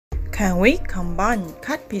Can we combine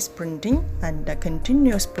cut piece printing and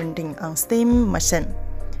continuous printing on steam machine?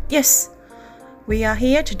 Yes, we are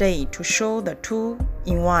here today to show the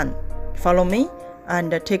two-in-one. Follow me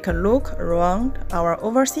and take a look around our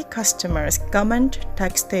overseas customers' garment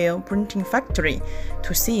textile printing factory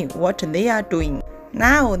to see what they are doing.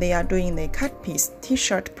 Now they are doing the cut piece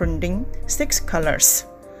t-shirt printing 6 colors: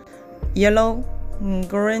 yellow,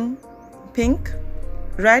 green, pink,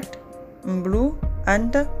 red, blue,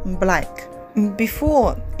 and black.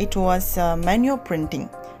 Before it was manual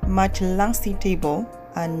printing, much lengthy table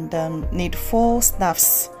and need 4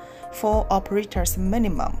 staffs, 4 operators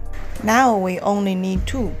minimum. Now we only need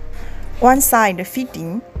 2, one side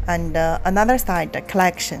fitting and another side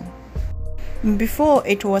collection. Before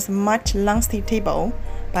it was much lengthy table,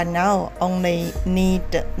 but now only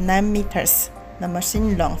need 9 meters, the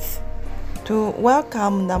machine length. To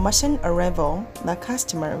welcome the machine arrival, the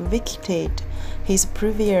customer vacated his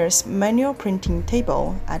previous manual printing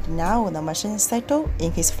table and now the machine settled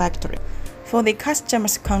in his factory. For the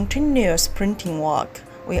customer's continuous printing work,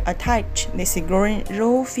 we attach this green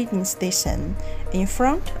roll fitting station in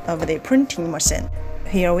front of the printing machine.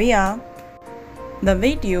 Here we are. The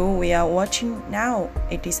video we are watching now,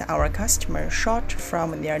 it is our customer shot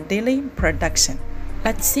from their daily production.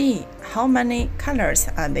 Let's see how many colors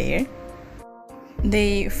are there.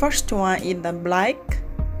 The first one is the black,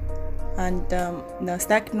 and the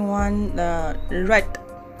second one the red,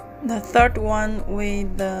 the third one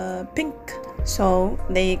with the pink. So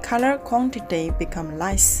the color quantity become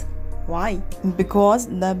less. Why? Because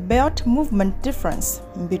the belt movement difference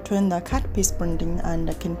between the cut piece printing and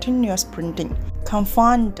the continuous printing,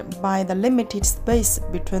 confined by the limited space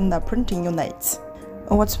between the printing units.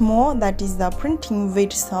 What's more, that is the printing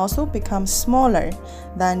width also becomes smaller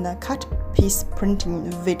than the cut piece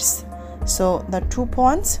printing width. So the 2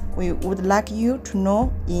 points we would like you to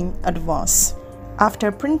know in advance.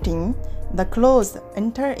 After printing, the clothes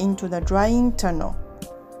enter into the drying tunnel.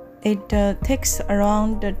 It takes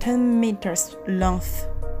around 10 meters length.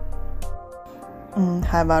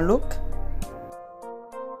 Have a look.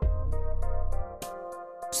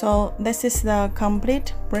 So this is the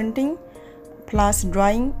complete printing plus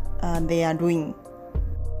drying they are doing.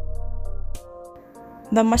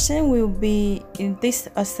 The machine will be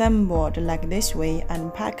disassembled like this way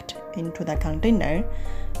and packed into the container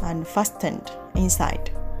and fastened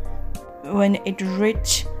inside. When it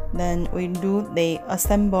reaches, then we do the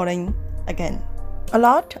assembling again. A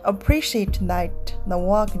lot appreciate that the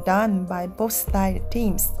work done by both side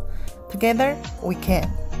teams. Together we can.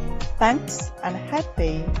 Thanks and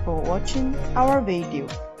happy for watching our video.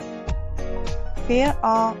 Here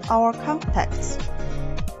are our contacts.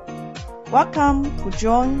 Welcome to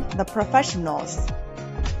join the professionals.